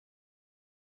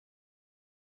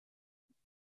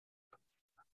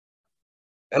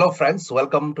Hello, friends.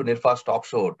 Welcome to Nirfa's Talk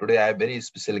Show. Today, I have very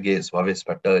special guest, Bhavesh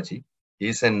Bhatt. He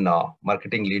is an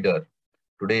marketing leader.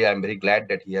 Today, I'm very glad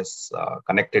that he has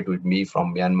connected with me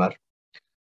from Myanmar.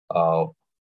 Uh,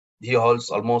 he holds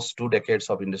almost 2 decades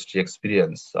of industry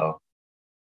experience,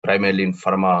 primarily in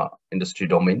pharma industry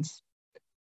domains.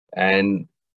 And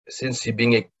since he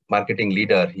being a marketing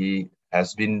leader, he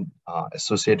has been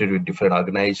associated with different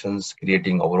organizations,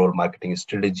 creating overall marketing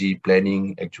strategy,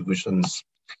 planning, executions,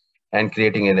 and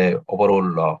creating an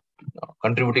overall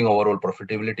contributing overall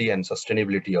profitability and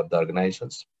sustainability of the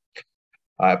organizations.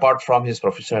 Apart from his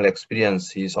professional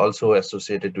experience, he is also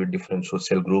associated with different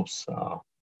social groups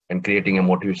and creating a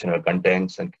motivational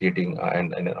contents and creating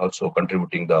and also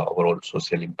contributing the overall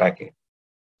social impact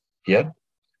here.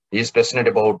 He is passionate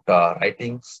about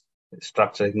writings,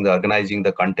 structuring, organizing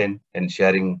the content, and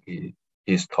sharing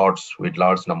his thoughts with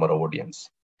large number of audience.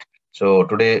 So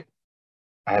today,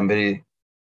 I am very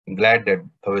glad that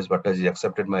Bhavesh Bhatt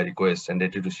accepted my request and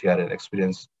ready to share and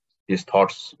experience his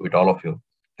thoughts with all of you.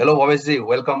 Hello, Bhavesh,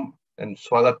 welcome and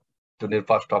swagat to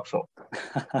Nirpa's Talk Show.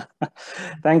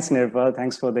 Thanks, Nirpa.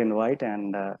 Thanks for the invite,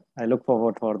 and I look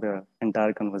forward for the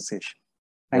entire conversation.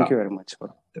 Thank you very much.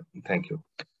 Thank you.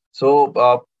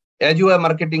 So, as you are a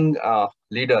marketing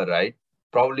leader, right?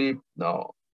 Probably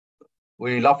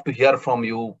we love to hear from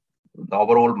you the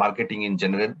overall marketing in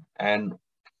general and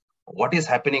what is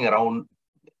happening around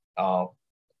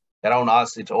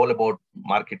us. It's all about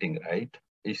marketing, right?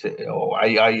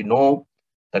 I know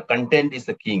the content is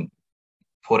the king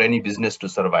for any business to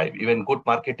survive. Even good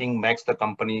marketing makes the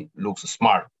company looks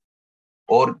smart,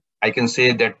 or I can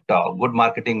say that good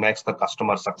marketing makes the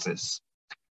customer success.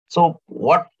 So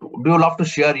what do you love to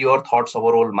share your thoughts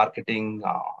overall marketing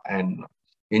and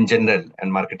in general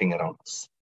and marketing around us?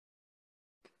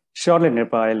 Surely,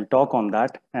 Nirpa, I'll talk on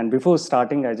that. And before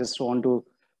starting, I just want to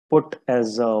put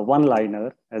as a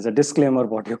one-liner, as a disclaimer,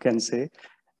 what you can say,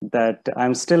 that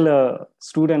I'm still a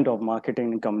student of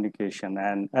marketing and communication.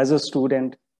 And as a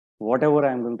student, whatever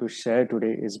I'm going to share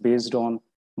today is based on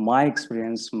my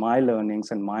experience, my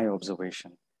learnings, and my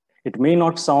observation. It may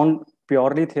not sound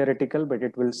purely theoretical, but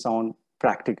it will sound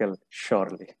practical,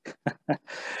 surely.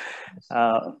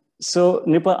 So,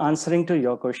 Nipa, answering to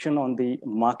your question on the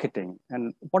marketing,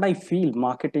 and what I feel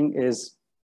marketing is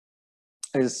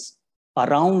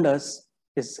around us,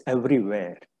 is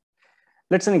everywhere.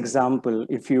 Let's an example.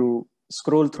 If you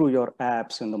scroll through your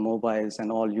apps and the mobiles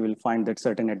and all, you will find that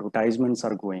certain advertisements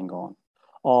are going on.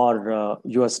 Or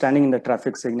you are standing in the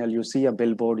traffic signal, you see a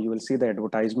billboard, you will see the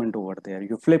advertisement over there.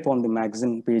 You flip on the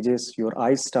magazine pages, your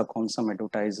eyes stuck on some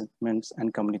advertisements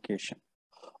and communication.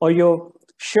 Or you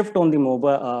shift on the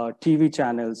mobile TV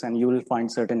channels and you will find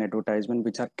certain advertisements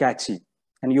which are catchy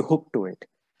and you hook to it.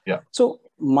 Yeah. So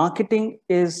marketing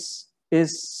is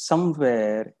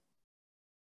somewhere,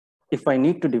 if I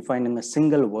need to define in a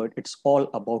single word, it's all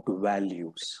about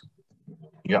values.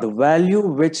 Yeah. The value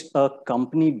which a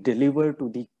company deliver to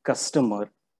the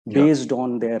customer based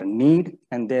on their need,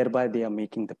 and thereby they are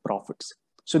making the profits.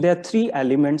 So there are three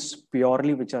elements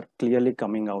purely which are clearly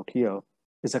coming out here.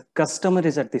 Is a customer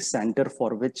is at the center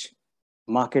for which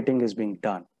marketing is being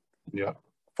done. Yeah.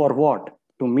 For what?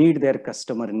 To meet their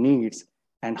customer needs,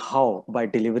 and how? By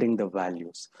delivering the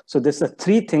values. So these are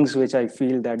three things which I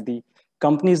feel that the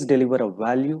companies deliver a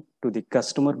value to the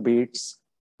customer base,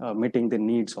 meeting the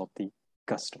needs of the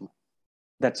customer.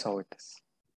 That's how it is.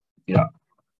 Yeah,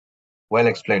 well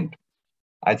explained.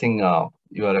 I think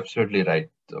you are absolutely right.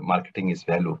 Marketing is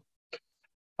value.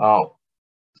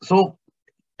 So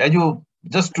as you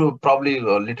just to probably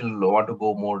a little want to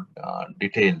go more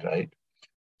detailed, right?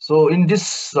 So in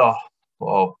this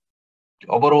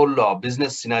overall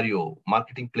business scenario,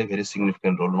 marketing play very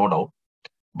significant role, no doubt.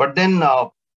 But then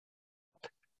how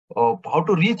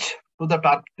to reach to the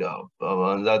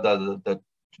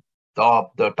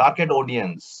target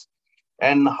audience,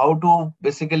 and how to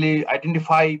basically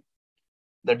identify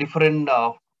the different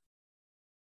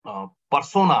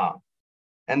persona,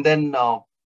 and then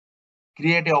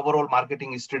create a overall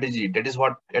marketing strategy. That is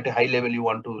what at a high level you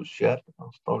want to share,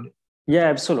 probably. Yeah,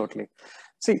 absolutely.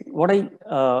 See, what I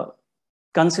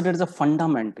consider as a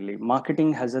fundamentally,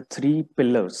 marketing has a three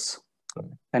pillars.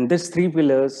 And these three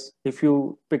pillars, if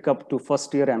you pick up to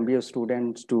first year MBA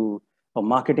students to a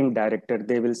marketing director,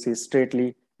 they will see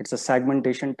straightly it's a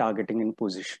segmentation, targeting, and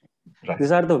positioning. Right.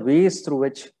 These are the ways through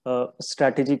which a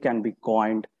strategy can be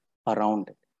coined around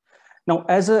it. Now,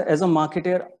 as a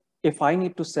marketer, if I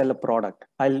need to sell a product,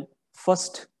 I'll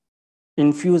first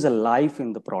infuse a life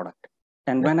in the product.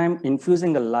 And when I'm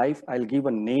infusing a life, I'll give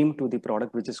a name to the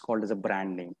product, which is called as a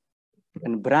brand name.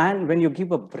 And brand, when you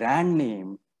give a brand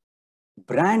name,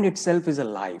 brand itself is a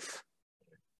life.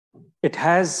 It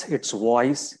has its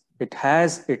voice, it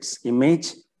has its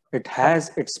image, it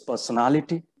has its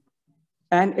personality,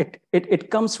 and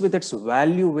it comes with its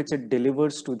value, which it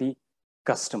delivers to the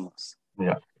customers.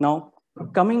 Yeah. Now,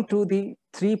 coming to the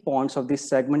 3 points of the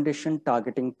segmentation,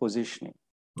 targeting, positioning.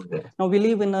 Okay. Now, we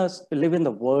live in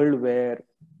the world where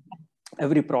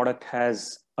every product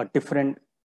has a different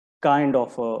kind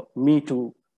of me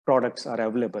too products are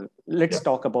available. Let's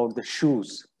talk about the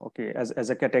shoes. Okay, as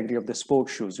a category of the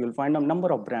sports shoes, you'll find a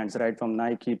number of brands, right, from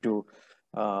Nike to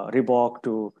Reebok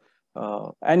to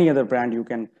any other brand. You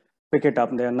can pick it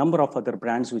up. There are a number of other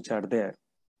brands which are there,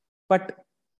 but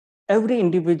every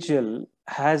individual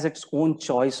has its own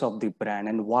choice of the brand,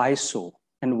 and why so,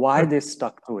 and why they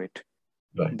stuck to it.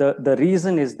 Right. The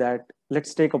reason is that,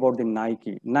 let's take about the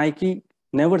Nike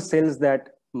never sells that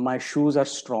my shoes are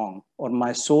strong or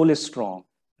my sole is strong.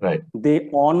 Right. They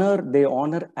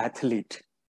honor athlete,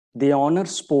 they honor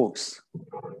sports,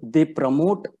 they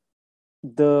promote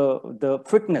the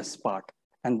fitness part.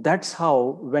 And that's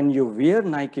how, when you wear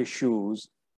Nike shoes,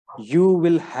 you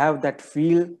will have that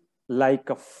feel like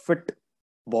a fit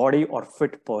body or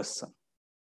fit person.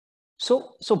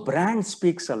 So brand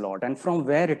speaks a lot, and from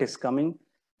where it is coming,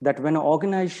 that when an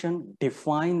organization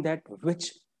define that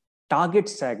which target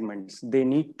segments they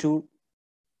need to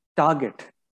target,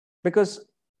 because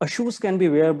a shoes can be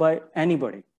wear by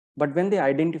anybody, but when they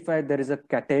identify there is a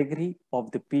category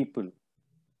of the people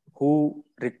who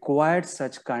require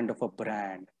such kind of a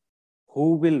brand,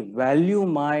 who will value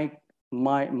my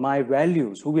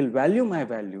values, who will value my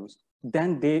values,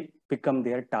 then they become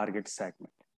their target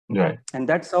segment. Right. And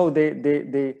that's how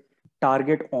they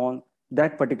target on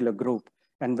that particular group.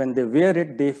 And when they wear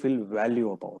it, they feel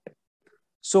value about it.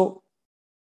 So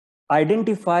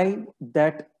identify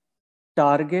that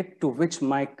target to which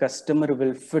my customer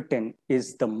will fit in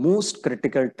is the most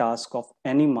critical task of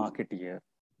any marketeer,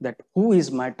 that who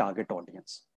is my target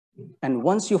audience. And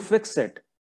once you fix it,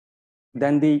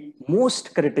 then the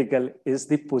most critical is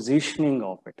the positioning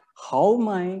of it. How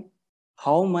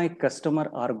my customer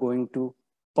are going to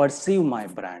perceive my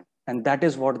brand, and that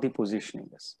is what the positioning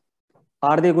is.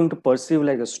 Are they going to perceive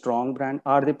like a strong brand?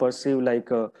 Are they perceive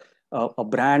like a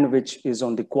brand which is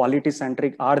on the quality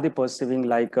centric? Are they perceiving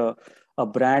like a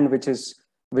brand which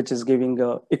is giving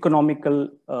a economical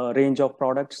range of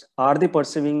products? Are they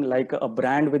perceiving like a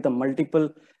brand with a multiple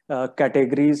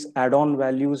categories, add-on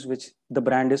values which the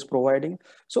brand is providing?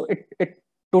 So it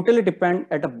totally depend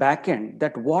at a back end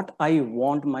that what I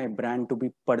want my brand to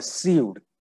be perceived,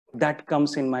 that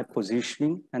comes in my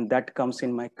positioning, and that comes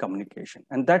in my communication.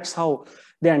 And that's how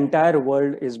the entire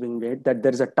world is being made, that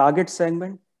there is a target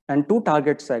segment, and to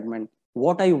target segment,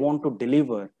 what I want to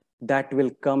deliver, that will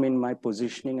come in my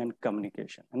positioning and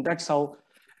communication. And that's how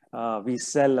we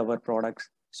sell our products,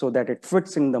 so that it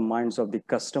fits in the minds of the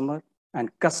customer, and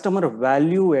customer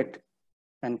value it,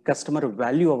 and customer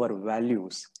value our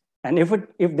values. And if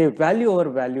they value our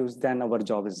values, then our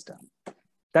job is done.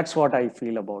 That's what I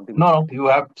feel about the No, marketing. you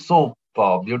have so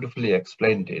beautifully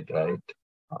explained it, right?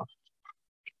 Uh,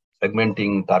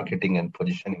 Segmenting, targeting, and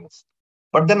positioning.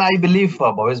 But then I believe,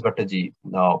 Bhavesh Bhattaji,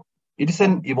 now it is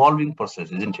an evolving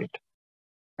process, isn't it?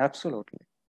 Absolutely.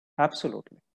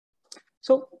 Absolutely.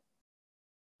 So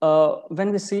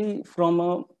when we see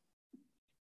from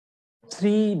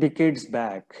 3 decades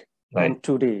back Right. and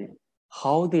today,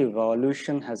 how the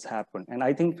evolution has happened. And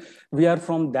I think we are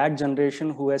from that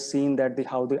generation who has seen that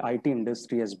how the IT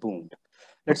industry has boomed.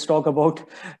 Let's talk about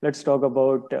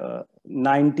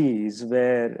 90s,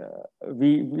 where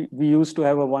we used to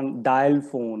have a one dial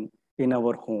phone in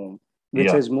our home, which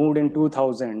Yeah. has moved in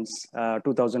 2000s,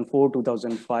 2004,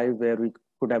 2005, where we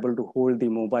could able to hold the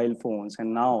mobile phones,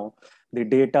 and now the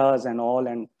datas and all,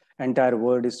 and entire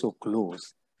world is so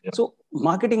close. Yeah. So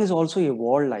marketing is also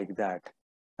evolved like that,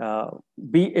 uh,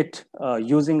 be it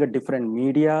using a different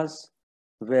medias,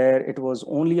 where it was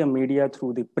only a media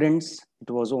through the prints, it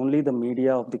was only the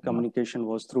media of the communication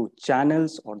was through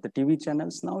channels or the TV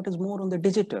channels. Now it is more on the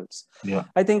digitals. Yeah.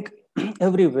 I think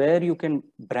everywhere you can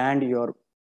brand your,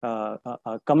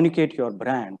 communicate your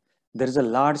brand, there is a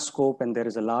large scope and there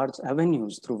is a large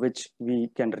avenues through which we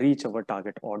can reach our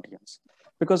target audience.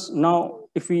 Because now,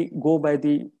 if we go by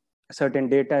the certain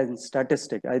data and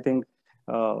statistic, I think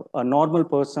a normal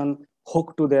person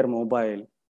hooked to their mobile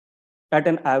at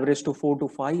an average to 4 to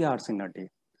 5 hours in a day,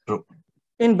 True.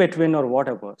 in between or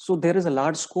whatever. So there is a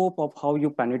large scope of how you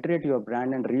penetrate your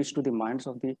brand and reach to the minds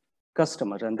of the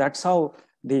customer. And that's how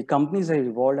the companies have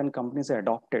evolved and companies have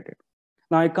adopted it.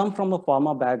 Now I come from a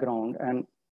pharma background, and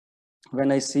when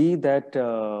I see that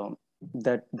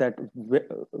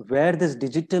where this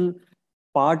digital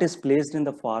part is placed in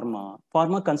the pharma,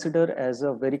 pharma considered as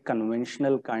a very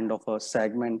conventional kind of a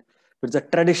segment with a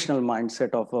traditional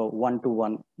mindset of a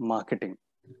one-to-one marketing.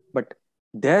 But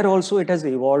there also it has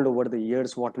evolved over the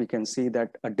years. What we can see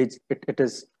that it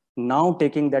is now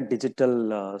taking that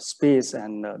digital space,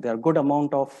 and there are good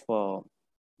amount of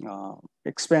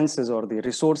expenses or the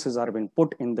resources are being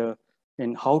put in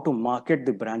how to market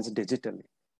the brands digitally.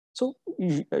 So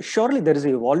surely there is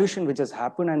an evolution which has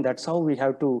happened, and that's how we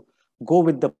have to go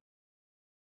with the.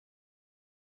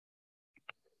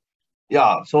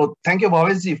 Yeah. So thank you,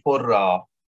 Bhavesh, for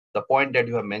the point that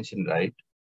you have mentioned, right?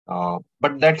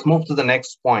 But let's move to the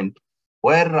next point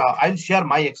where I'll share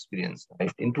my experience.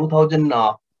 Right? In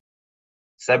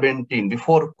 2017,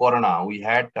 before Corona, we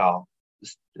had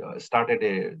started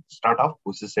a startup,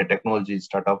 which is a technology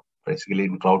startup, basically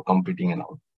in cloud computing and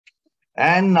all.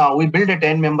 And we built a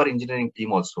 10-member engineering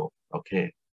team also.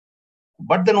 Okay.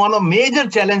 But then one of the major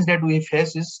challenge that we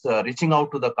face is reaching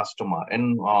out to the customer.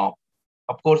 And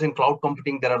of course, in cloud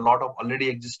computing, there are a lot of already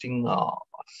existing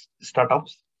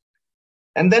startups.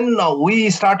 And then we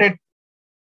started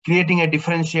creating a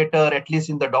differentiator, at least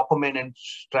in the document, and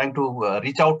trying to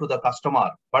reach out to the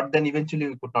customer. But then eventually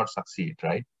we could not succeed,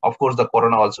 right? Of course, the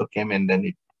Corona also came and then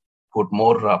it put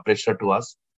more pressure to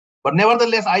us. But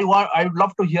nevertheless, I would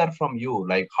love to hear from you,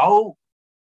 like how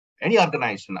any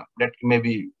organization that may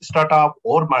be startup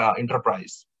or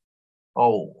enterprise,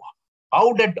 oh,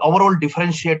 how that overall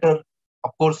differentiator,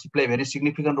 of course, play a very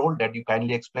significant role that you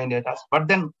kindly explained it us. But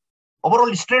then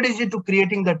overall strategy to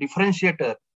creating the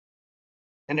differentiator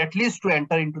and at least to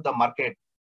enter into the market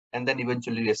and then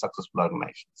eventually a successful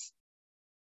organizations.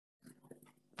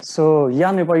 So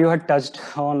yeah, Nipa, you had touched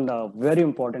on a very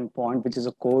important point, which is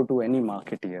a core to any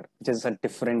marketeer, which is a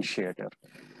differentiator.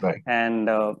 Right. And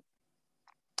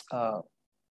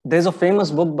there's a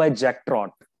famous book by Jack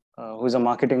Trott, who's a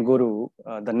marketing guru.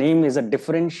 The name is A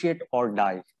Differentiate or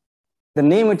Die. The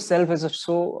name itself is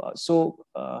so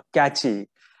catchy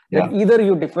that either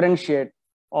you differentiate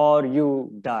or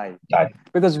you die.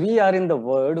 Because we are in the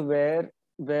world where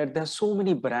there's so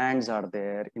many brands are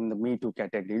there in the Me Too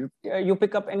category. You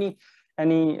pick up any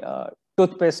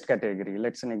toothpaste category.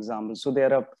 Let's an example. So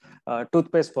there are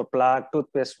toothpaste for plaque,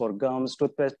 toothpaste for gums,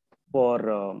 toothpaste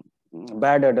for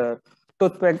bad odor,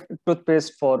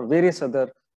 toothpaste for various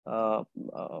other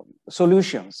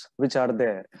solutions which are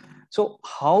there. So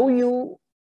how you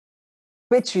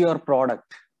pitch your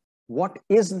product? What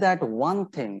is that one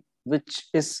thing which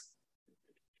is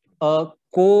a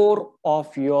core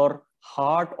of your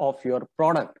heart of your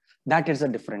product? That is a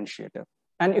differentiator.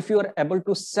 And if you are able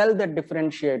to sell that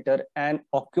differentiator and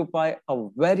occupy a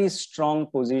very strong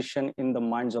position in the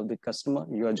minds of the customer,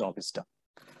 your job is done.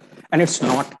 And it's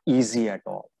not easy at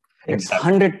all.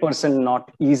 Exactly. It's 100%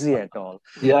 not easy at all.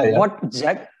 What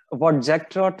Jack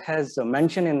Trott has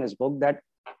mentioned in his book, that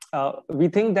we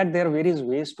think that there are various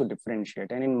ways to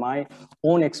differentiate. And in my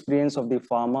own experience of the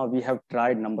pharma, we have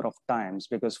tried number of times,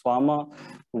 because pharma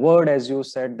word, as you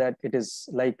said, that it is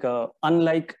like,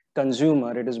 unlike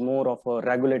consumer, it is more of a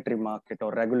regulatory market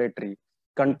or regulatory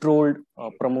controlled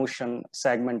promotion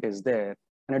segment is there.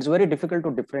 And it's very difficult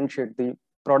to differentiate the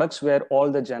products where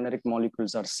all the generic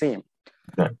molecules are same.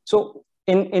 Okay. So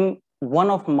in one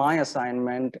of my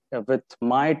assignment with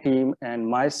my team and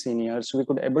my seniors, we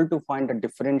could able to find a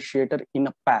differentiator in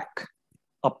a pack,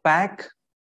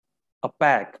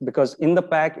 because in the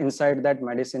pack, inside that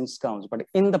medicines comes, but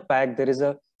in the pack, there is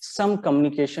some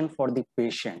communication for the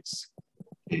patients.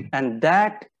 And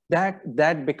that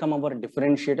become our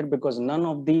differentiator, because none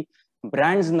of the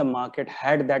brands in the market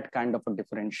had that kind of a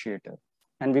differentiator.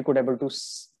 And we could able to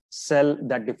sell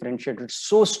that differentiator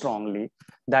so strongly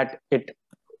that it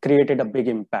created a big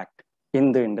impact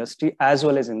in the industry as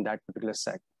well as in that particular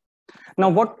segment. Now,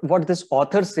 what this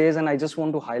author says, and I just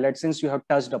want to highlight, since you have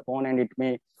touched upon, and it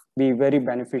may be very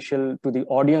beneficial to the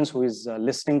audience who is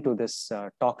listening to this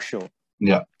talk show.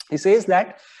 Yeah. He says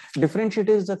that differentiator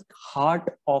is the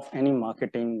heart of any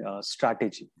marketing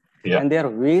strategy. Yeah. And there are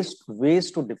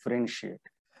ways to differentiate.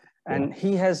 And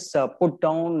he has put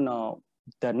down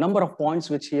the number of points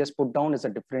which he has put down as a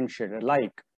differentiator,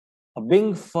 like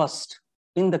being first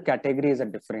in the category is a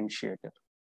differentiator.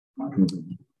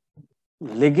 Mm-hmm.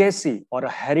 Legacy or a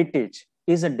heritage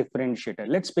is a differentiator.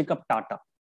 Let's pick up Tata.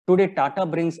 Today, Tata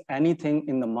brings anything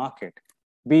in the market,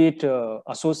 be it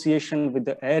association with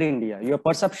the Air India. Your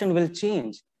perception will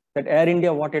change that Air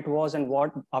India, what it was, and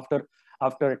what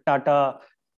after Tata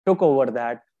took over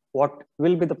that, what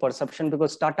will be the perception,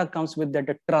 because Tata comes with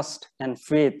that trust and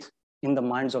faith in the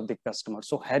minds of the customer.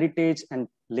 So heritage and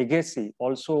legacy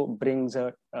also brings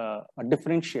a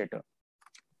differentiator.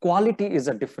 Quality is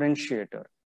a differentiator.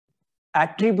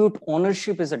 attribute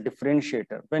ownership is a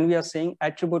differentiator. When we are saying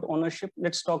attribute ownership,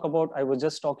 let's talk about, I was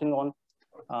just talking on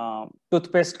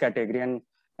toothpaste category.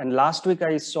 And last week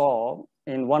I saw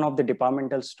in one of the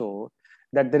departmental store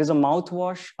that there is a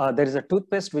mouthwash, there is a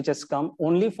toothpaste which has come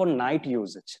only for night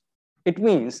usage. It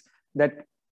means that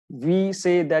we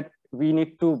say that we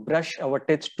need to brush our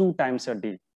teeth 2 times a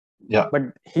day. Yeah.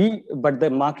 But the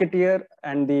marketeer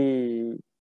and the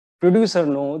producer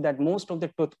know that most of the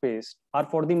toothpaste are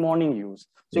for the morning use.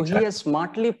 So Exactly.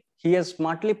 he has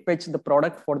smartly pitched the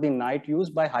product for the night use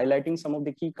by highlighting some of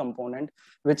the key components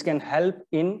which can help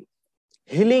in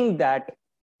healing that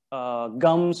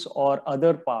gums or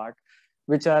other part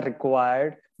which are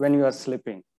required when you are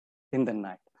sleeping in the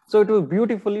night. So it will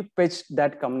beautifully pitch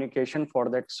that communication for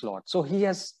that slot. So he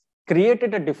has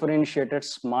created a differentiator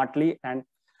smartly and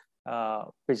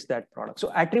pitch that product.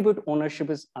 So attribute ownership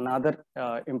is another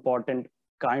important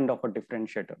kind of a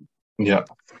differentiator. Yeah.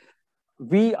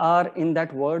 We are in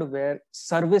that world where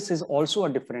service is also a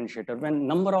differentiator. When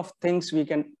number of things we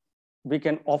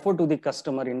can offer to the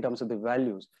customer in terms of the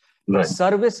values. Right.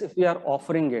 Service, if we are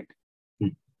offering it,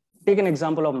 take an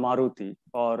example of Maruti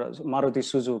or Maruti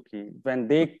Suzuki. When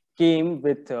they came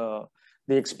with the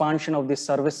expansion of the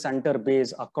service center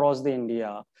base across the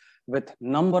India with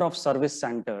number of service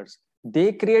centers,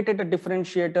 they created a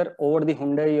differentiator over the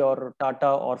Hyundai or Tata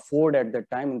or Ford at that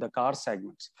time in the car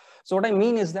segments. So what I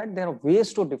mean is that there are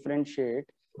ways to differentiate.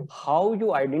 How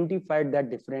you identified that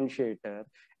differentiator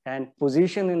and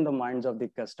position in the minds of the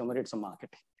customer, it's a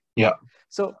marketing. Yeah.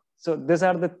 So these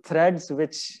are the threads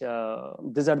which,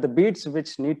 these are the beats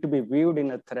which need to be viewed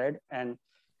in a thread and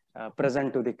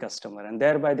present to the customer. And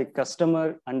thereby the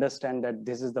customer understand that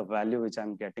this is the value which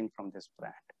I'm getting from this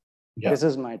brand. Yeah. This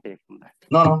is my take on that.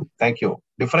 No, thank you.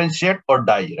 Differentiate or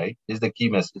die, right, is the key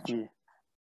message.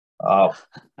 Yeah.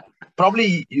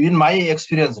 Probably in my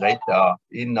experience, right,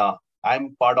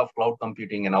 I'm part of cloud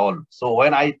computing and all. So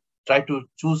when I try to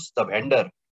choose the vendor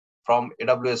from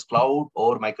AWS Cloud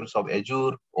or Microsoft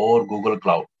Azure or Google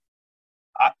Cloud,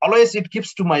 always it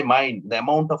keeps to my mind the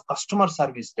amount of customer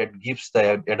service that gives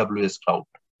the AWS Cloud.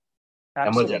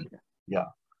 Absolutely. Amazon. Yeah.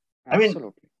 Absolutely. I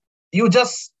mean, you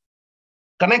just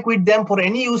connect with them for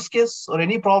any use case or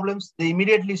any problems. They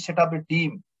immediately set up a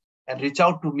team and reach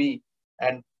out to me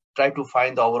and try to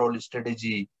find the overall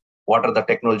strategy, what are the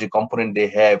technology component they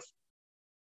have.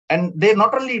 And they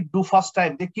not only do first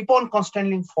time, they keep on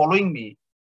constantly following me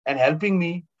and helping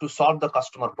me to solve the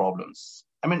customer problems.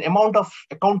 I mean, amount of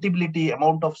accountability,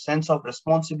 amount of sense of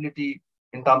responsibility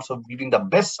in terms of giving the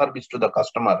best service to the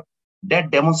customer, that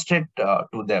demonstrate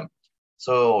to them.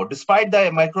 So despite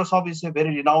that, Microsoft is a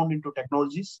very renowned into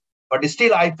technologies, but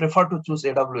still I prefer to choose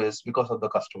AWS because of the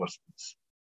customer service.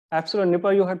 Absolutely.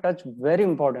 Nipa, you have touched very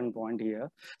important point here.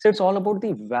 So it's all about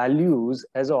the values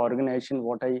as an organization,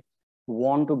 what I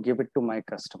want to give it to my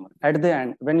customer. At the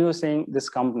end, when you're saying this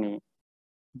company,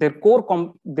 their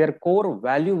core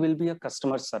value will be a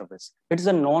customer service. It is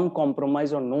a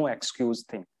non-compromise or no excuse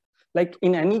thing. Like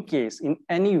in any case, in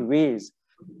any ways,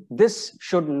 this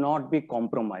should not be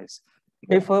compromised.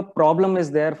 If a problem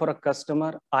is there for a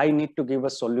customer, I need to give a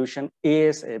solution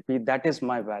ASAP. That is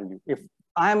my value. If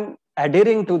I'm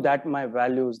adhering to that, my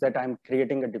values, that I'm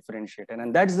creating a differentiator.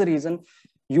 And that's the reason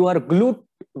you are glued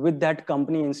with that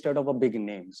company instead of a big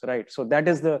names, right? So that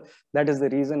is the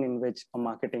reason in which a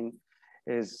marketing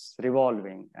is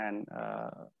revolving and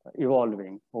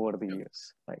evolving over the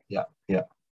years, right? Yeah.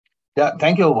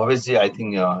 Thank you, Bhavesh. I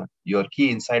think your key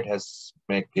insight has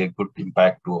made a good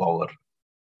impact to our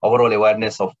overall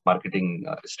awareness of marketing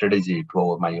strategy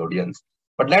to my audience.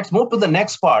 But let's move to the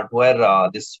next part where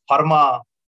this pharma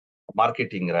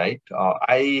marketing, right?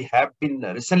 I have been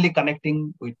recently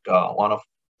connecting with one of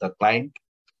the client,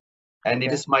 and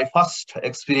it is my first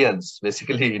experience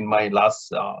basically in my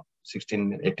last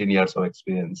 16, 18 years of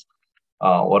experience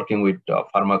working with a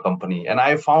pharma company. And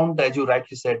I found, as you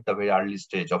rightly said, the very early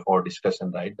stage of our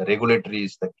discussion, right? The regulatory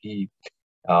is the key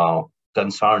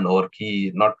concern, or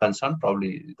key, not concern,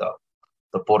 probably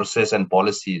the process and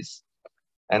policies.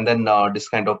 And then this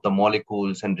kind of the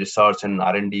molecules and research and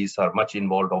R&Ds are much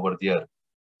involved over there.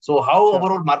 So how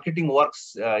overall marketing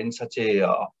works in such a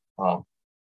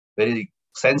very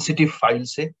sensitive, I'll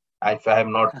say, if I have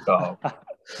not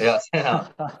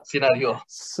scenario.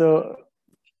 So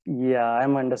yeah,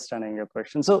 I'm understanding your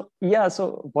question. So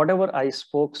so whatever I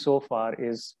spoke so far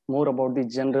is more about the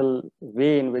general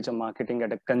way in which a marketing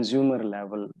at a consumer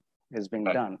level is being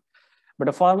done. But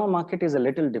a pharma market is a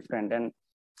little different. And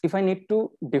if I need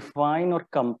to define or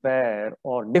compare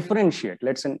or differentiate,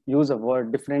 let's use a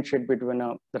word, differentiate between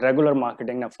a regular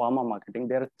marketing and a pharma marketing,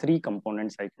 there are 3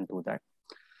 components I can do that.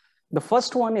 The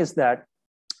first one is that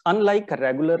unlike a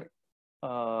regular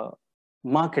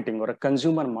marketing or a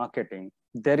consumer marketing,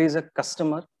 there is a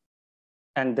customer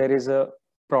and there is a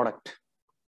product.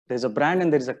 There's a brand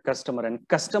and there is a customer, and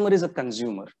customer is a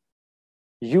consumer.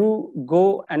 You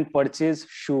go and purchase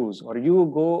shoes, or you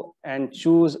go and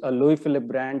choose a Louis Philippe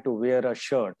brand to wear a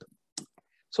shirt.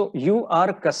 So you are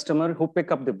a customer who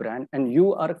pick up the brand, and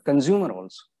you are a consumer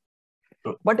also.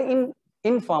 But in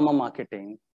pharma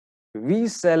marketing, we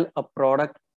sell a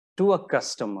product to a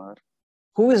customer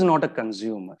who is not a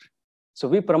consumer. So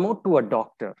we promote to a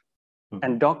doctor,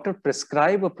 and doctor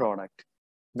prescribe a product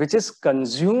which is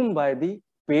consumed by the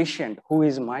patient who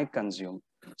is my consumer.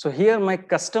 So here my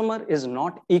customer is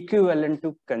not equivalent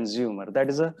to consumer. That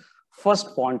is a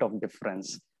first point of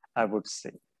difference, I would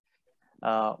say.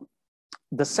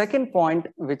 The second point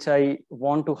which I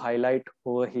want to highlight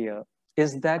over here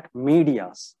is that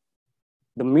medias.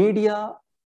 The media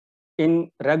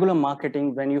in regular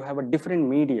marketing, when you have a different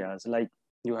medias, like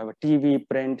you have a TV,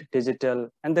 print, digital,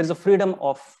 and there's a freedom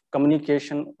of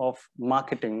communication of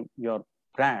marketing your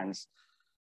brands.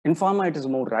 In pharma, it is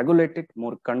more regulated,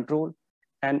 more controlled,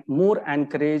 and more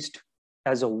encouraged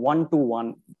as a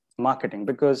one-to-one marketing,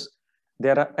 because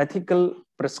there are ethical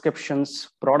prescriptions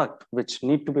product which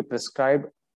need to be prescribed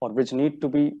or which need to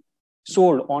be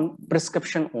sold on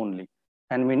prescription only.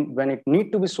 And when it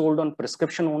need to be sold on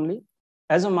prescription only,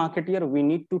 as a marketer, we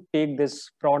need to take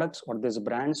these products or these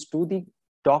brands to the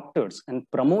doctors and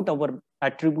promote our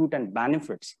attribute and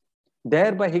benefits.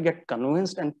 Thereby, he get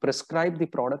convinced and prescribe the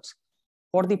products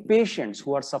for the patients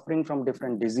who are suffering from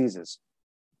different diseases.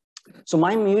 So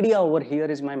my media over here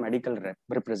is my medical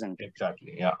representative.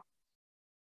 Exactly, yeah.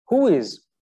 Who is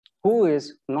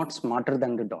not smarter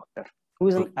than the doctor, who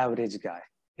is an average guy.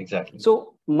 Exactly.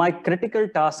 So my critical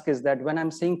task is that when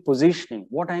I'm saying positioning,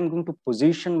 what I'm going to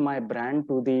position my brand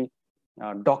to the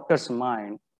doctor's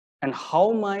mind, and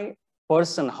how my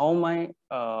person, how my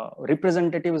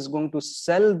representative is going to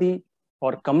sell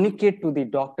or communicate to the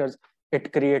doctors,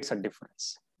 it creates a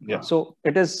difference. Yeah. So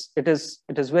it is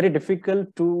very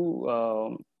difficult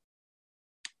to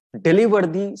deliver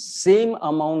the same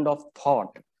amount of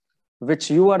thought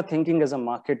which you are thinking as a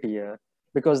marketeer,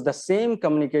 because the same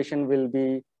communication will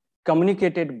be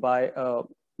communicated by a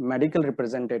medical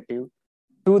representative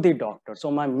to the doctor. So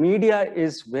my media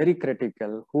is very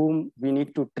critical, whom we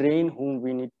need to train, whom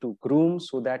we need to groom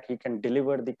so that he can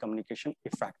deliver the communication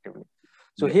effectively.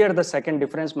 So here the second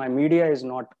difference, my media is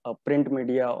not a print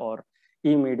media or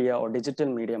e-media or digital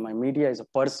media. My media is a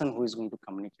person who is going to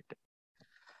communicate it.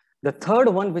 The third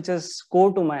one, which is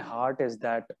core to my heart, is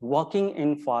that working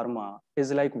in pharma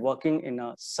is like working in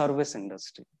a service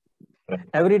industry.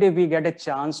 Every day we get a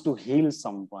chance to heal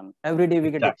someone. Every day we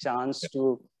get a chance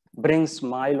to bring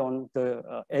smile on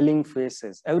the ailing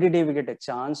faces. Every day we get a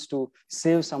chance to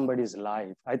save somebody's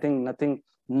life. I think nothing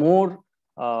more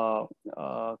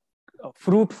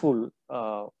fruitful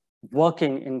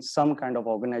working in some kind of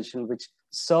organization which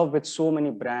serve with so many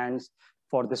brands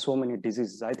for the so many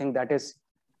diseases. I think that is,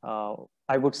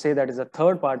 I would say that is a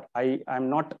third part. I'm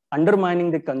not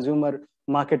undermining the consumer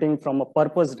marketing from a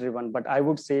purpose driven, but I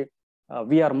would say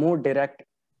we are more direct,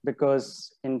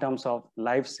 because in terms of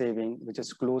life saving, which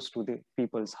is close to the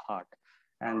people's heart.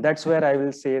 And that's where I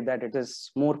will say that it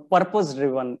is more purpose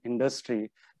driven industry,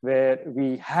 where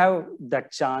we have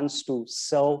that chance to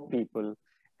serve people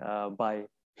by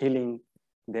healing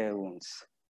their wounds.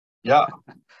 Yeah,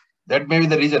 that may be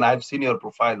the reason I've seen your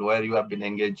profile where you have been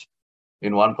engaged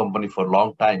in one company for a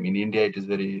long time. In India, it is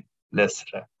very less,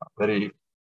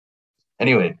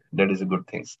 anyway, that is a good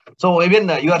thing. So even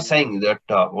you are saying that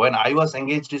when I was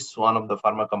engaged is one of the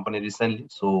pharma company recently,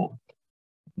 so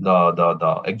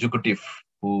the executive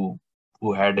who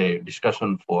had a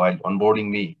discussion while onboarding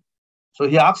me, so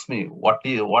he asked me what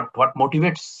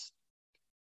motivates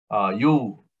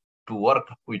you to work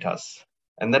with us,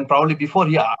 and then probably before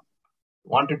he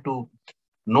wanted to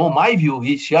know my view,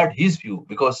 he shared his view,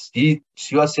 because he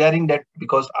was sharing that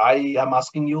because I am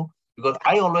asking you, because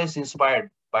I always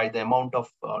inspired by the amount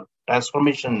of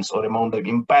transformations or amount of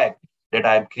impact that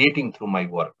I am creating through my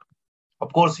work.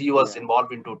 Of course, he was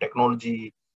involved into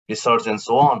technology, research, and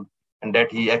so on, and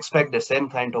that he expect the same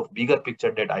kind of bigger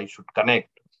picture that I should connect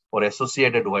or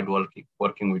associated with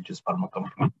working with his pharma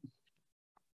company.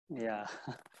 Yeah,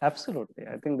 absolutely.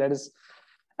 I think that is,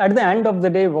 at the end of the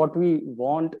day, what we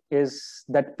want is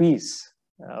that peace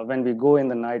when we go in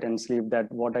the night and sleep, that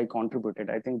what I contributed.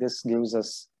 I think this gives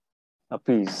us a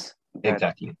peace.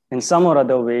 Exactly. In some or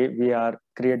other way, we are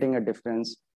creating a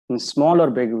difference. In small or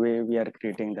big way, we are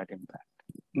creating that impact.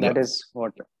 That is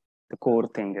what the core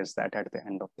thing is, that at the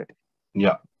end of the day.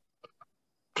 Yeah.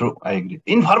 True, I agree.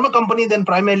 In pharma company, then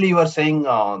primarily you are saying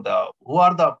who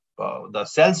are the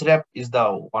sales rep is the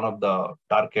one of the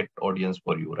target audience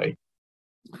for you, right?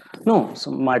 No,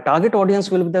 so my target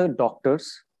audience will be the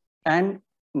doctors, and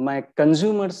my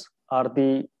consumers are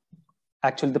the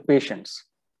actually the patients.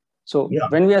 So Yeah.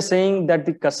 when we are saying that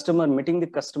the customer meeting the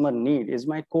customer need is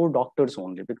my core doctors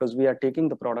only, because we are taking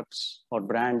the products or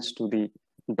brands to the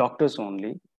doctors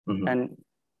only and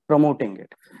promoting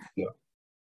it. Yeah.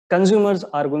 Consumers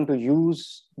are going to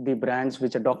use the brands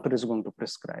which a doctor is going to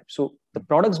prescribe. So the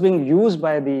products being used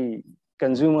by the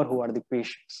consumer who are the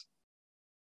patients.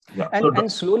 Yeah.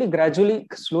 And slowly, gradually,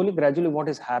 what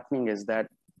is happening is that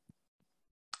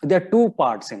there are two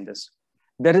parts in this.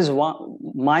 There is one,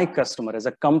 my customer as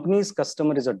a company's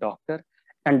customer is a doctor,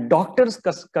 and doctor's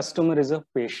customer is a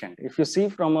patient. If you see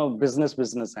from a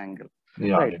business angle,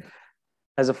 Yeah. right?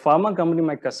 As a pharma company,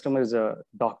 my customer is a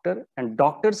doctor, and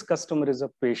doctor's customer is a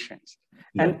patient.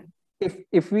 Yeah. And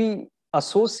if we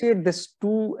associate these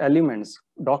two elements,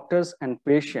 doctors and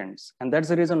patients, and that's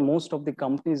the reason most of the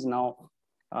companies now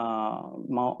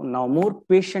more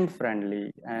patient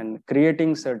friendly and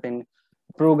creating certain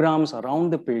programs around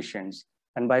the patients,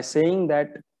 and by saying that,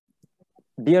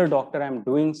 dear doctor, I'm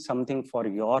doing something for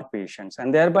your patients,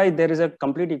 and thereby there is a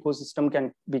complete ecosystem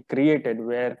can be created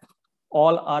where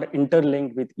all are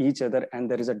interlinked with each other and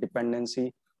there is a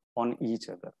dependency on each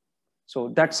other. So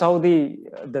that's how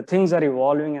the things are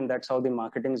evolving, and that's how the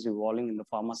marketing is evolving in the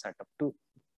pharma setup too.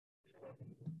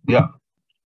 Yeah,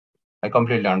 I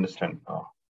completely understand.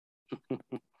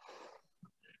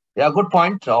 Yeah, good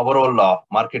point. Overall,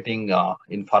 marketing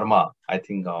in pharma, I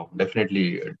think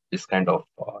definitely this kind of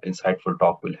insightful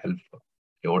talk will help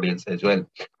the audience as well.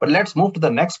 But let's move to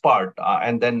the next part,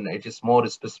 and then it is more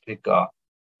specific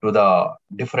to the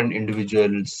different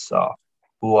individuals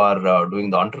who are doing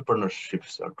the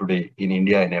entrepreneurships today in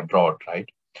India and abroad, right?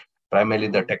 Primarily,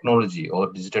 the technology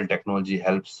or digital technology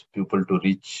helps people to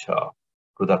reach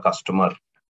to the customer,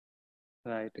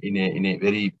 right, in a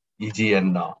very easy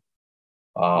and the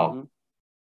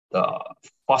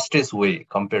fastest way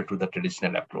compared to the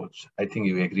traditional approach. I think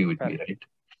you agree with me, right?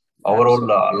 Overall,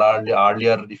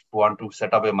 earlier, if you want to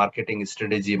set up a marketing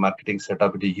strategy, marketing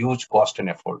setup, it is a huge cost and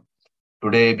effort.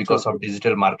 Today, because of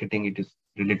digital marketing, it is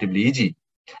relatively easy,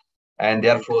 and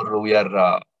therefore we are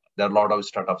there are a lot of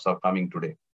startups are coming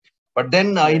today. But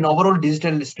then, in overall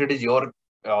digital strategy, or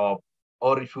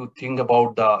if you think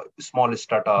about the small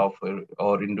startup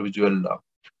or individual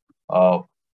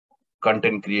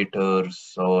content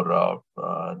creators or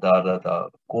the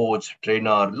coach,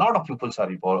 trainer, a lot of people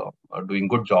are doing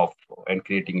good job and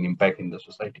creating an impact in the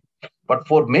society. But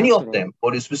for many of them,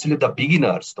 or especially the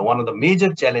beginners, one of the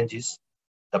major challenges,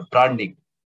 the branding.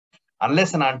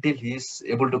 Unless and until he is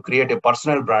able to create a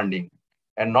personal branding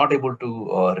and not able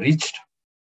to reach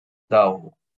the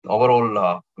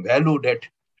overall value that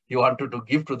he wanted to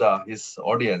give to his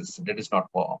audience, that is not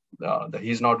he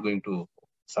is not going to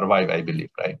survive, I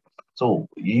believe, right? So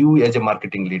you as a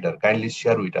marketing leader, kindly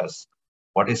share with us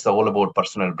what is all about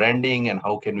personal branding and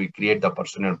how can we create the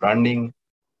personal branding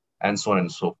and so on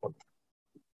and so forth.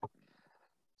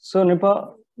 So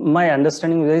Nipa, my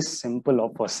understanding is very simple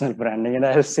of personal branding, and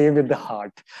I'll say with the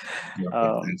heart.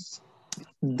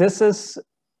 This is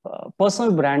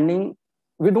personal branding.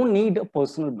 We don't need a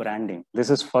personal branding. This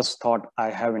is first thought I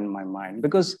have in my mind,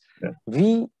 because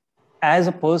we, as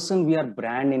a person, we are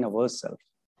brand in ourselves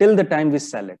till the time we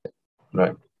sell it.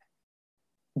 Right.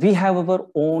 We have our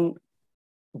own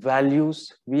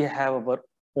values, we have our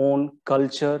own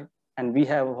culture, and we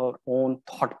have our own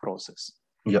thought process.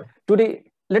 Yeah. Today,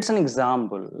 let's an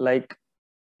example, like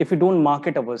if we don't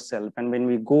market ourselves and when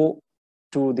we go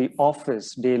to the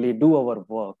office daily, do our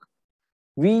work,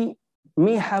 we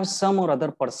may have some or other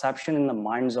perception in the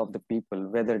minds of the people,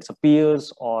 whether it's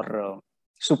peers or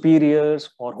superiors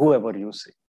or whoever you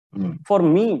see. For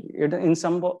me, in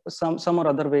some or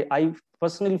other way, I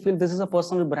personally feel this is a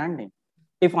personal branding.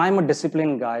 If I'm a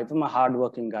disciplined guy, if I'm a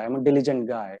hardworking guy, I'm a diligent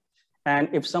guy, and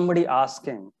if somebody asks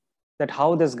him that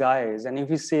how this guy is, and if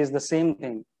he says the same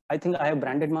thing, I think I have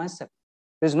branded myself.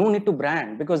 There's no need to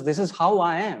brand, because this is how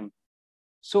I am.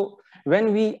 So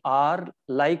when we are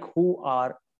like who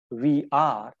we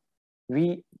are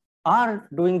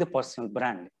doing the personal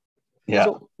branding. Yeah.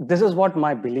 So this is what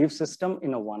my belief system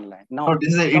in a one line. Now, so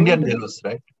this is Indian values,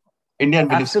 right? Indian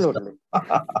belief absolutely.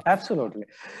 system. Absolutely.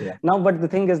 Yeah. Now, but the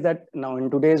thing is that now in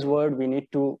today's world, we need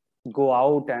to go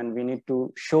out and we need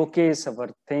to showcase our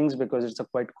things, because it's a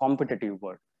quite competitive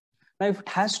world. Now, if it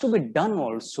has to be done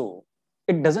also,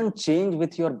 it doesn't change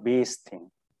with your base thing.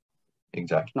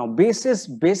 Exactly. Now, basis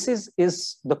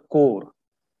is the core.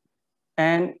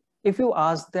 And if you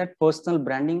ask that personal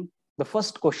branding, the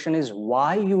first question is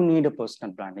why you need a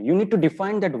personal branding. You need to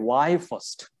define that why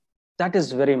first. That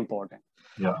is very important.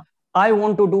 Yeah. I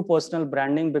want to do personal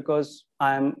branding because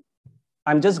I'm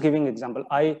just giving example.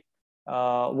 I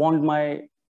want my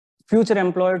future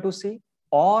employer to see,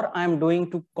 or I'm doing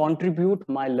to contribute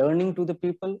my learning to the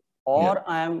people, or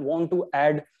I want to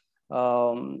add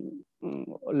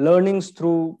learnings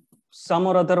through some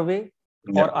or other way,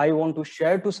 or I want to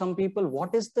share to some people.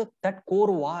 What is that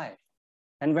core why?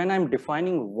 And when I'm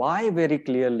defining why very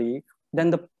clearly, then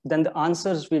the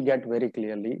answers we get very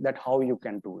clearly that how you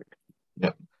can do it.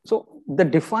 Yeah. So the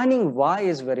defining why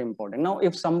is very important. Now,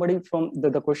 if somebody from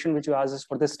the question which you asked is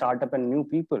for the startup and new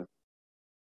people,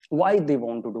 why they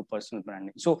want to do personal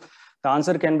branding. So the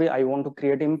answer can be, I want to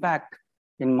create impact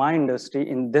in my industry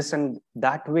in this and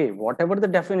that way, whatever the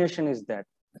definition is that.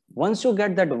 Once you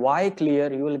get that why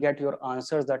clear, you will get your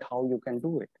answers that how you can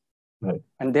do it. Right.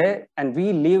 And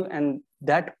we live in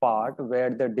that part where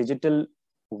the digital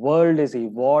world is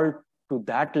evolved to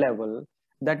that level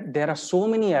that there are so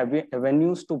many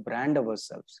avenues to brand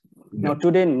ourselves. Now,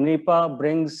 today, NIPA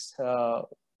brings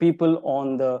people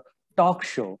on the talk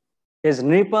show. Is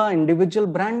NIPA individual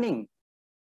branding?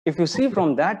 If you see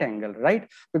from that angle, right?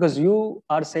 Because you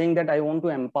are saying that I want to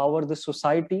empower the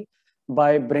society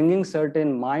by bringing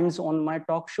certain minds on my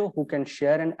talk show who can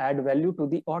share and add value to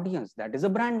the audience. That is a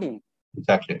branding.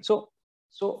 Exactly. So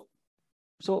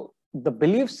the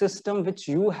belief system which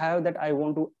you have that I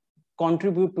want to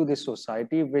contribute to the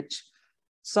society, which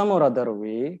some or other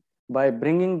way by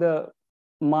bringing the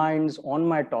minds on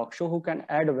my talk show who can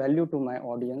add value to my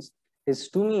audience, is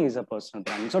to me is a personal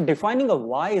branding. So defining a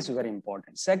why is very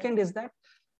important. Second is that,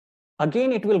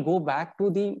 again, it will go back to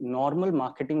the normal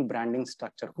marketing branding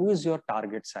structure. Who is your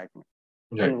target segment?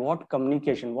 Right. And what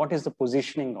communication, what is the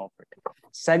positioning of it?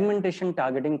 Segmentation,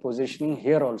 targeting, positioning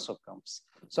here also comes.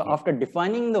 So after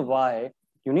defining the why,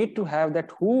 you need to have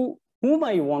that whom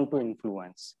I want to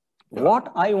influence,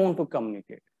 what I want to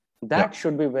communicate. That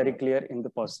should be very clear in the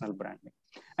personal branding.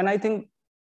 And I think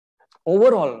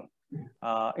overall,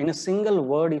 in a single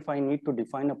word, if I need to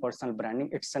define a personal branding,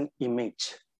 it's an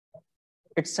image.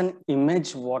 It's an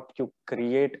image what you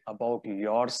create about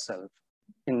yourself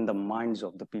in the minds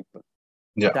of the people.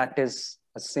 Yeah. That is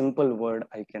a simple word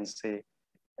I can say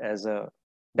as a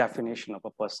definition of a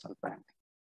personal branding.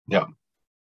 Yeah.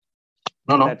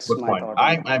 No, that's good my point. thought.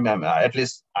 I'm at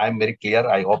least I'm very clear.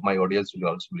 I hope my audience will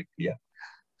also be clear.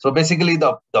 So basically,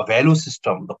 the value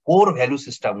system, the core value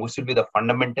system, which will be the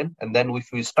fundamental, and then if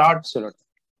we start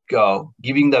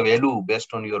giving the value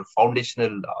based on your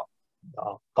foundational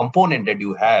component that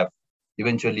you have,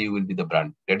 eventually you will be the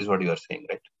brand. That is what you are saying,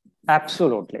 right?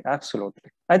 Absolutely.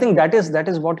 I think that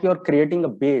is what you're creating, a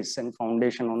base and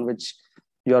foundation on which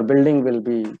your building will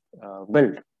be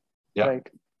built. Yeah. Right.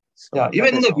 So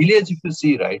even in the village, if you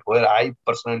see, right, where I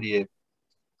personally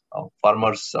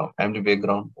farmer's family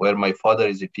background, where my father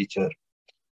is a teacher,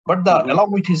 but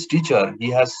along with his teacher,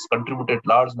 he has contributed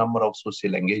large number of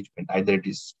social engagement. Either it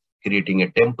is creating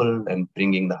a temple and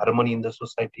bringing the harmony in the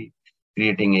society,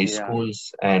 creating a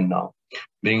schools and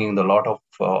bringing a lot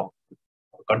of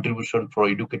contribution for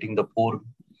educating the poor.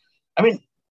 I mean,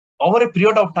 over a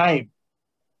period of time,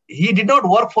 he did not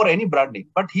work for any branding,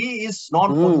 but he is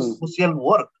known for his social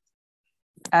work.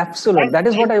 Absolutely. That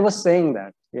is what I was saying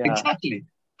that. Yeah. Exactly.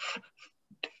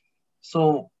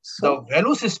 So the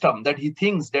value system that he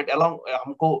thinks that along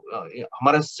हमको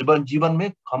हमारे जीवन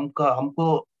में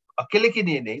हमको अकेले के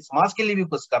लिए नहीं, समाज के लिए भी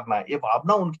कुछ करना है, ये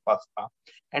भावना उनके पास था,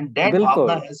 and that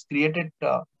Bhavna has created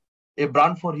a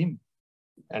brand for him.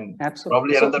 And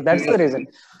absolutely. So that's the reason.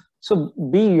 So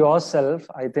be yourself,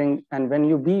 I think, and when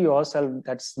you be yourself,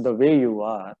 that's the way you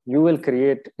are, you will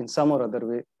create in some or other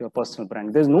way your personal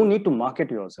brand. There's no need to market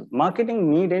yourself.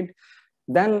 Marketing needed,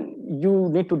 then you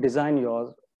need to design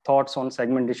your thoughts on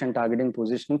segmentation, targeting,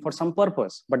 positioning for some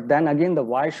purpose. But then again, the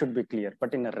why should be clear.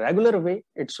 But in a regular way,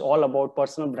 it's all about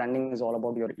personal branding is all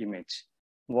about your image,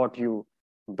 what you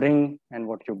bring and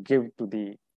what you give to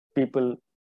the people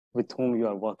with whom you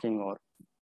are working or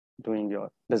doing your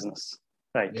business.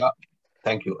 Right. Yeah.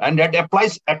 Thank you. And that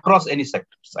applies across any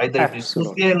sectors, either it is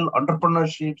social,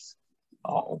 entrepreneurships,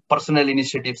 personal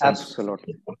initiatives.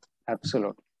 Absolutely.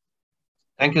 Absolutely.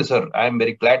 Thank you, sir. I am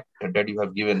very glad that you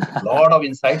have given a lot of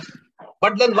insights.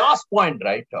 But then last point,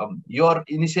 right? Your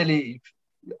initially,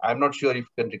 I'm not sure if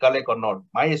you can recollect or not,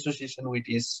 my association with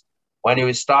is when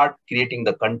you start creating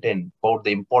the content about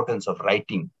the importance of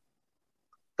writing.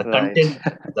 The content,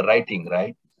 the writing,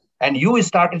 right? And you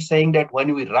started saying that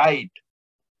when we write,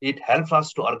 it helps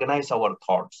us to organize our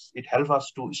thoughts. It helps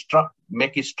us to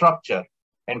make a structure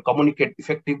and communicate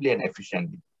effectively and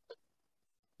efficiently.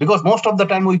 Because most of the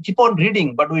time we keep on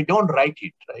reading, but we don't write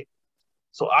it, right?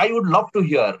 So I would love to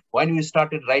hear when you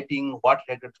started writing, what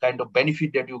kind of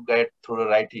benefit that you get through the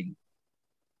writing,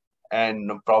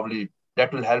 and probably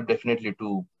that will help definitely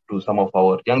to some of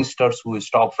our youngsters who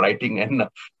stop writing and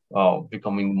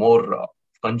becoming more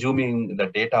consuming the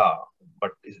data.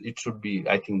 But it should be,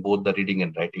 I think, both the reading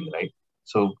and writing, right?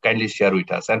 So kindly share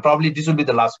with us. And probably this will be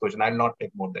the last question. I'll not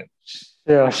take more than.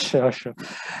 Sure.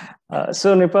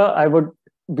 So Nipa, I would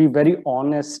be very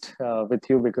honest with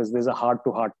you because there's a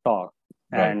heart-to-heart talk.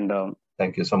 Right. And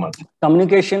thank you so much.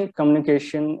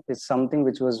 Communication is something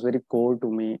which was very core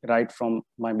to me right from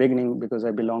my beginning because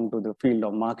I belong to the field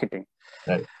of marketing.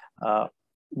 Right.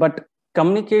 But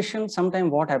communication,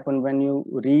 sometimes what happens when you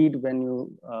read, when you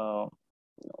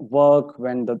work,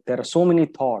 when there are so many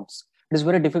thoughts, it is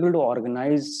very difficult to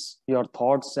organize your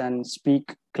thoughts and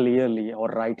speak clearly or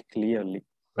write clearly.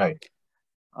 Right.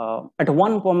 At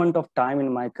one moment of time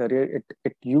in my career,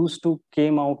 it used to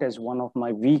came out as one of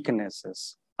my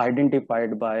weaknesses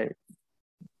identified by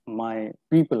my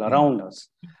people around us,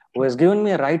 who has given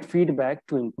me a right feedback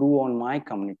to improve on my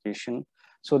communication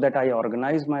so that I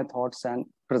organize my thoughts and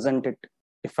present it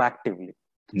effectively.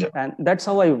 Yeah. And that's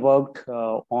how I worked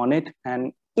on it.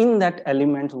 And in that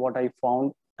element, what I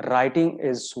found, writing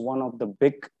is one of the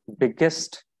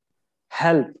biggest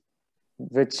help,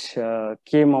 which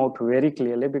came out very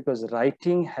clearly because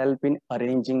writing help in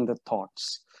arranging the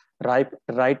thoughts.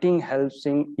 Writing helps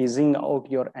in easing out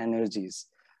your energies.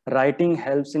 Writing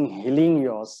helps in healing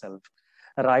yourself.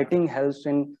 Writing helps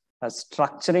in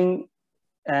structuring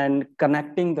and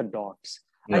connecting the dots.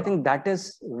 Yeah. I think that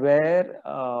is where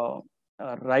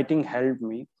writing helped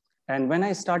me. And when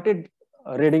I started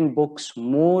reading books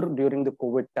more during the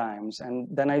COVID times, and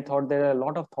then I thought there are a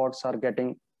lot of thoughts are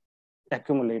getting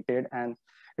accumulated, and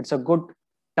it's a good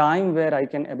time where I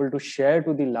can able to share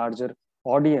to the larger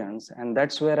audience. And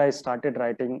that's where I started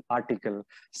writing article,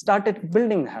 started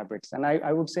building habits. And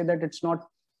I would say that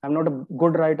I'm not a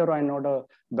good writer or I'm not a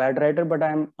bad writer, but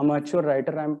I'm a mature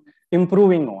writer. I'm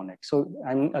improving on it. So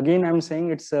I'm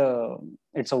saying it's a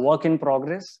work in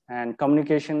progress, and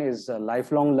communication is a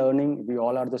lifelong learning. We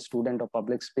all are the student of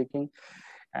public speaking,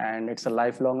 and it's a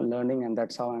lifelong learning, and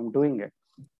that's how I'm doing it.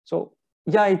 So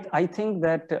yeah, I think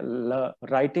that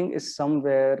writing is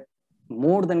somewhere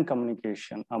more than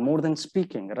communication, more than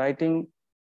speaking. Writing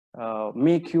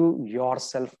make you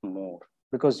yourself more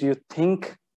because you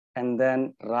think and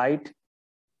then write.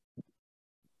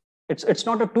 It's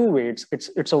not a two-way,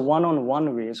 it's a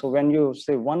one-on-one way. So when you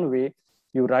say one way,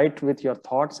 you write with your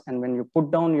thoughts, and when you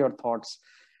put down your thoughts,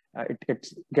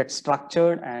 it gets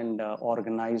structured and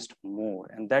organized more.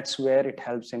 And that's where it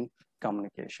helps in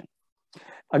communication.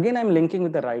 Again, I'm linking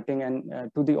with the writing,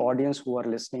 and to the audience who are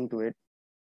listening to it,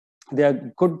 there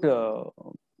are good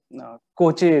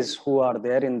coaches who are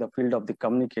there in the field of the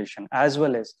communication, as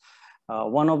well as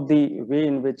one of the way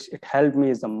in which it helped me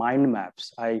is the mind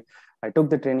maps. I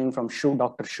took the training from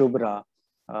Dr. Shubhra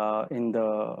in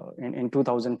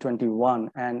 2021,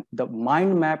 and the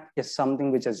mind map is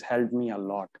something which has helped me a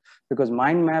lot, because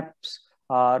mind maps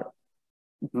are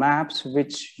maps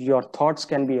which your thoughts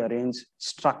can be arranged,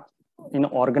 in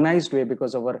an organized way,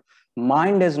 because our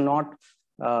mind is not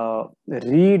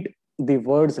read the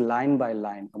words line by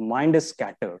line. The mind is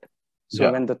scattered.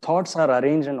 So when the thoughts are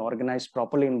arranged and organized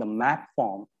properly in the map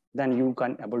form, then you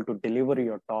can able to deliver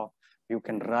your talk. You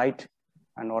can write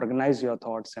and organize your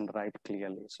thoughts and write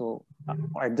clearly. So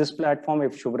at this platform,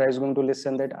 if Shubhra is going to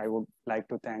listen that, I would like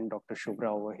to thank Dr. Shubhra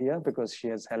over here, because she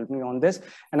has helped me on this.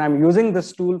 And I'm using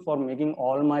this tool for making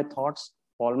all my thoughts,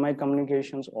 all my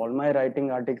communications, all my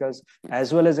writing articles,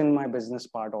 as well as in my business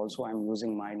part also, I'm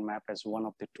using mind map as one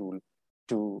of the tool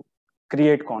to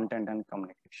create content and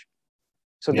communication.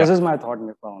 So this is my thought,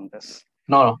 Nipa, on this.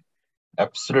 No,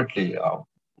 absolutely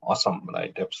awesome,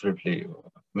 right? Absolutely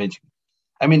amazing.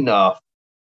 I mean,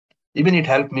 even it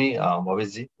helped me,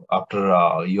 Bhaveshji,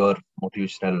 after your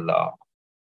motivational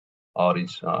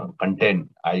content,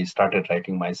 I started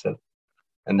writing myself,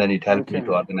 and then it helped me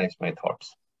to organize my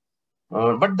thoughts.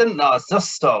 But then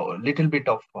just a little bit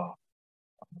of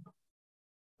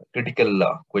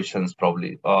critical questions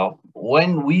probably.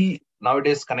 When we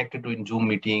nowadays connected to in Zoom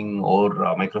meeting or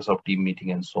Microsoft Team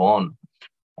meeting and so on,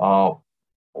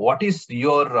 what is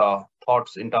your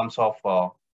thoughts in terms of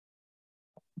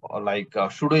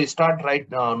should I start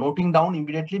noting down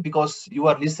immediately because you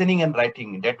are listening and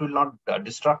writing? That will not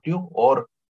distract you, or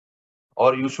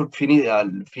you should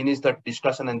finish that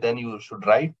discussion and then you should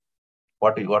write.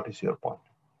 What is your point?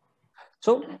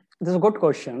 So this is a good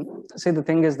question. See, the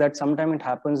thing is that sometimes it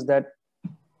happens that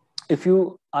if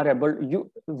you are able,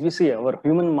 we see our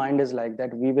human mind is like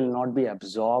that. We will not be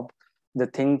absorbed the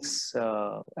things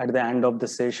at the end of the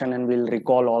session, and we'll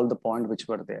recall all the points which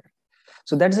were there.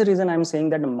 So that's the reason I'm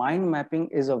saying that mind mapping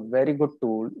is a very good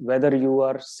tool, whether you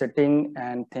are sitting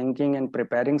and thinking and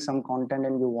preparing some content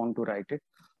and you want to write it,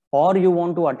 or you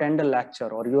want to attend a lecture,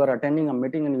 or you are attending a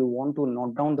meeting and you want to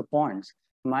note down the points.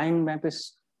 Mind map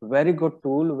is very good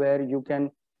tool where you can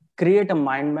create a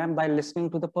mind map by listening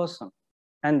to the person.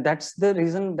 And that's the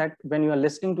reason that when you are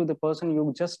listening to the person,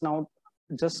 you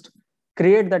just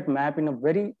create that map in a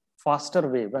very faster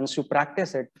way. Once you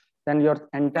practice it, then your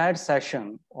entire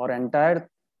session or entire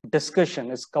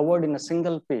discussion is covered in a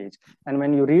single page. And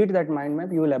when you read that mind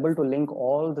map, you will able to link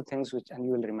all the things which, and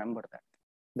you will remember that.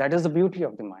 That is the beauty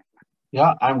of the mind map.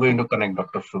 Yeah, I'm going to connect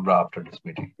Dr. Shubhra after this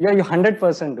meeting. Yeah, you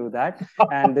 100% do that.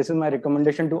 And this is my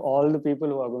recommendation to all the people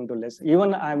who are going to listen.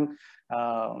 Even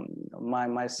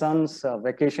my son's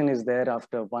vacation is there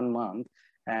after 1 month,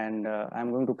 and I'm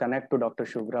going to connect to Dr.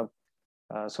 Shubhra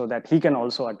so that he can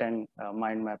also attend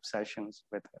mind map sessions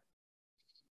with her.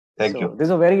 Thank you. This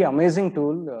is a very amazing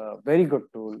tool, very good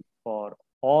tool for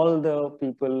all the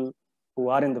people who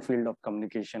are in the field of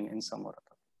communication in some or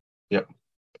other. Yeah.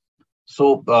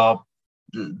 So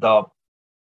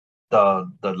the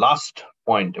last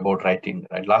point about writing,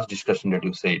 right? Last discussion that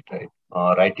you said, right?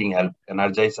 Writing help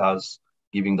energize us,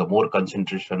 giving the more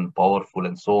concentration, powerful,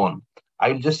 and so on.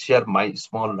 I will just share my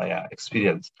small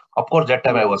experience. Of course, that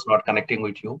time I was not connecting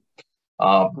with you.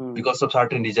 Because of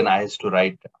certain reason, I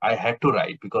had to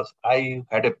write because I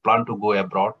had a plan to go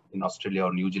abroad in Australia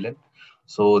or New Zealand.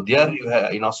 So there you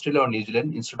have, in Australia or New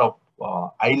Zealand, instead of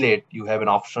IELTS, you have an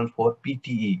option for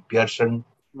PTE, Pearson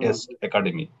Test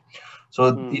Academy. So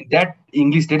in that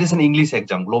English, that is an English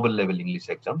exam, global level English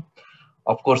exam.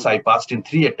 Of course, I passed in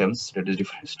 3 attempts. That is a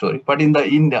different story. But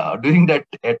during that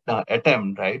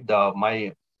attempt, right,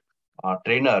 my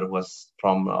trainer was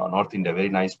from North India, very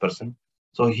nice person.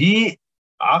 So he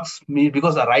asked me,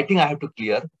 because the writing I have to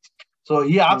clear. So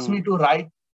he asked me to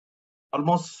write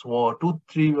almost almost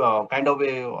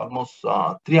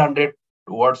 300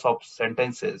 words of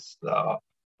sentences,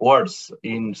 words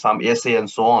in some essay and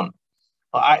so on.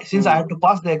 Since I had to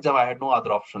pass the exam, I had no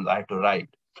other options. I had to write.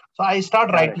 So I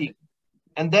start writing.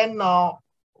 And then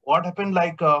what happened,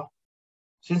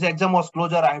 since the exam was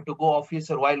closure, I have to go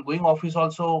office. Or while going office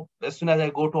also, as soon as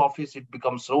I go to office, it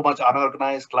becomes so much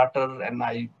unorganized, clutter, and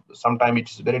sometimes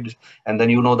it's very, and then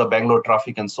the Bangalore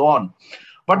traffic and so on.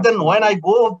 But then when I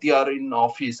go there in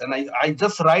office and I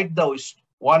just write the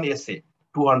one essay,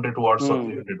 200 words or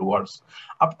 300 words.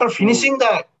 After finishing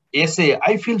the essay,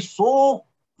 I feel so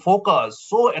focused,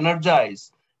 so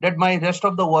energized that my rest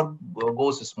of the work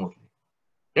goes smoothly.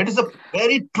 That is a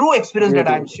very true experience that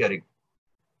I'm sharing.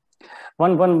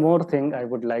 One more thing I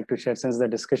would like to share, since the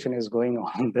discussion is going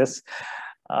on this,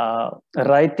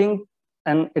 writing,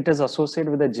 and it is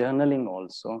associated with the journaling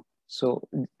also. So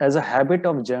as a habit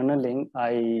of journaling,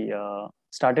 I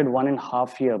started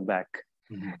 1.5 years back.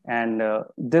 And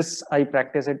this, I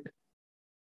practice it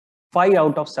 5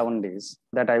 out of 7 days,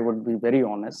 that I would be very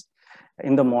honest.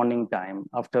 In the morning time,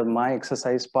 after my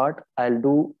exercise part, I'll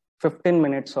do 15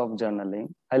 minutes of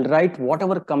journaling. I'll write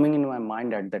whatever coming in my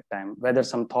mind at that time, whether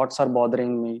some thoughts are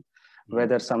bothering me,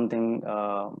 whether something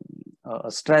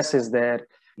stress is there,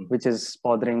 which is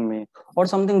bothering me, or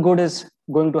something good is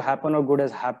going to happen or good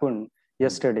has happened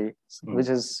yesterday, which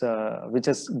has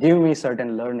given me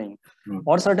certain learning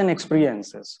or certain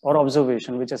experiences or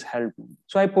observation, which has helped me.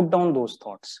 So I put down those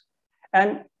thoughts.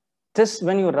 And this,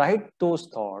 when you write those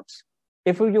thoughts,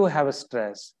 if you have a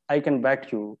stress, I can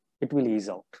bet you it will ease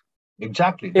out.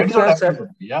 Exactly.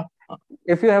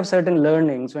 If you have certain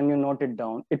learnings, when you note it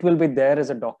down, it will be there as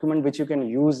a document which you can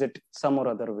use it some or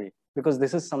other way, because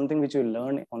this is something which you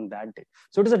learn on that day.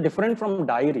 So it is a different from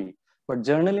diary, but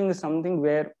journaling is something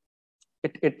where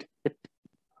it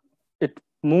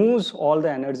moves all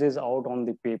the energies out on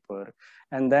the paper,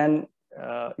 and then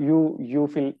you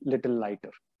feel little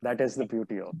lighter. That is the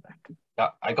beauty of that. Yeah,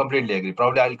 I completely agree.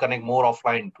 Probably I'll connect more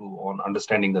offline on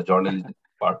understanding the journalism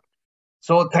part.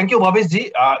 So thank you, Bhavesh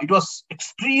ji. It was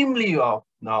extremely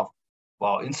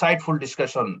insightful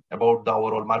discussion about the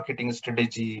overall marketing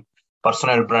strategy,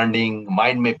 personal branding,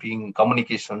 mind mapping,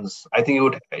 communications. I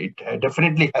think it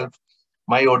definitely help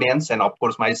my audience and of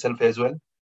course myself as well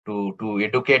to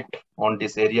educate on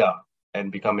this area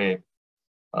and become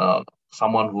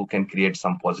someone who can create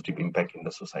some positive impact in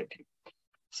the society.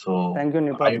 So thank you,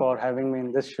 Nipa, for having me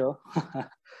in this show.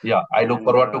 Yeah, I look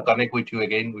forward to connect with you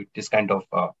again with this kind of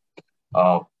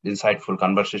insightful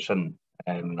conversation.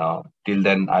 And till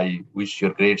then, I wish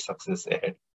you great success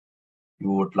ahead.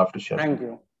 You would love to share. Thank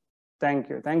you. Thank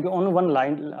you. Thank you. On one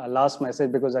line, last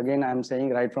message, because again, I'm saying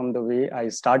right from the way I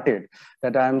started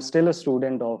that I'm still a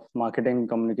student of marketing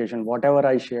communication. Whatever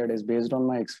I shared is based on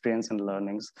my experience and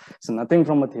learnings. So nothing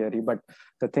from a theory, but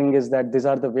the thing is that these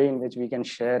are the way in which we can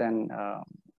share and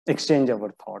exchange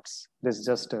our thoughts. This is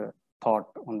just a thought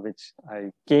on which I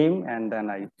came and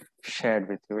then I shared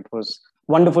with you. It was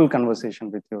wonderful conversation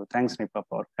with you. Thanks, Nipa,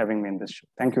 for having me in this show.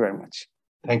 Thank you very much.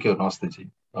 Thank you, Namaste ji.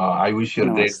 I wish you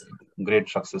great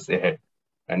success ahead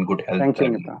and good health. Thank you,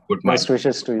 and Nipa. good mind. Best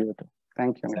wishes to you too.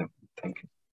 Thank you, Nipa. Thank you.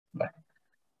 Bye.